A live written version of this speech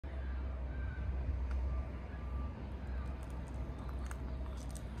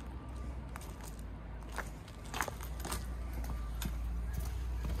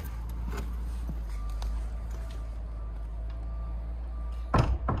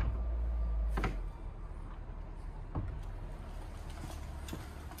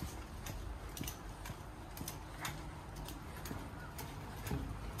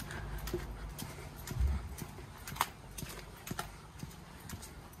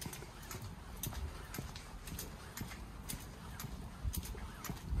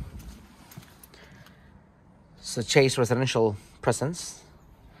So Chase Residential presents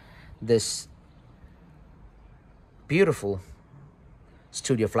this beautiful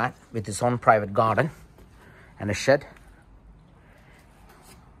studio flat with its own private garden and a shed.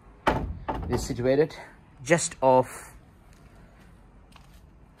 It is situated just off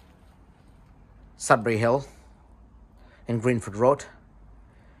Sudbury Hill in Greenford Road.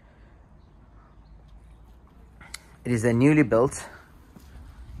 It is a newly built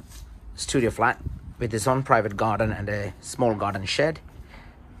studio flat with its own private garden and a small garden shed,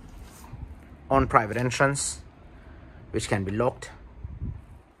 on private entrance which can be locked.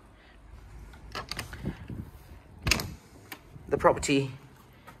 The property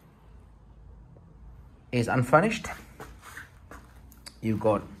is unfurnished. You've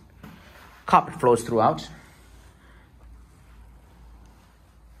got carpet floors throughout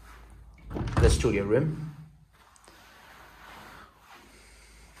the studio room.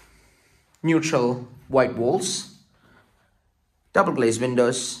 Neutral white walls, double glazed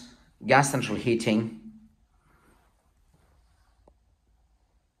windows, gas central heating,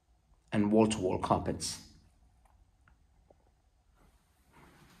 and wall-to-wall carpets.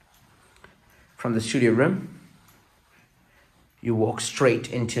 From the studio room, you walk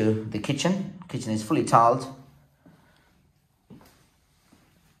straight into the kitchen. Kitchen is fully tiled.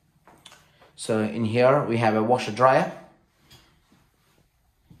 So in here we have a washer dryer,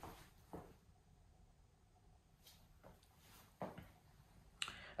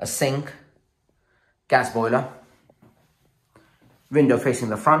 a sink, gas boiler, window facing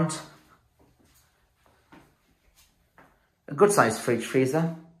the front, a good sized fridge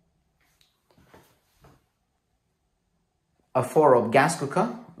freezer, a 4-hob gas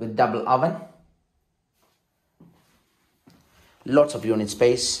cooker with double oven, lots of unit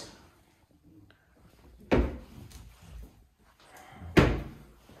space,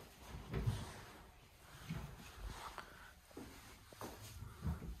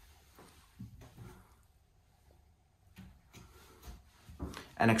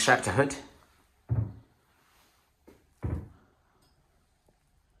 an extractor hood,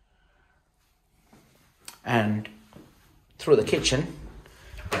 and through the kitchen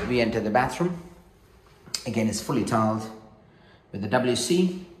we enter the bathroom. Again, it's fully tiled with the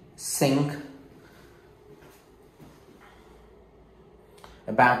WC, sink,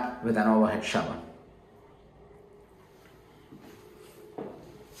 a bath with an overhead shower.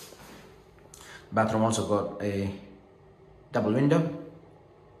 The bathroom also got a double window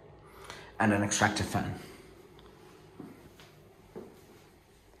and an extractor fan.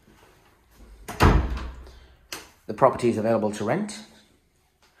 The property is available to rent.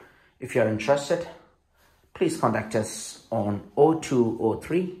 If you are interested, please contact us on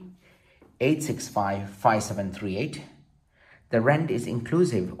 0203 865 5738. The rent is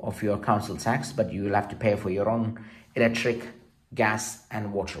inclusive of your council tax, but you will have to pay for your own electric, gas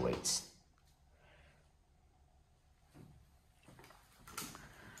and water rates.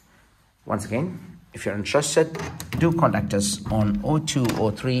 Once again, if you're interested, do contact us on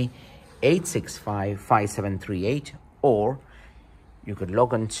 0203 865 5738, or you could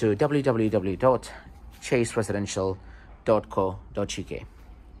log on to www.chaseresidential.co.uk.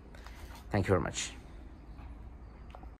 Thank you very much.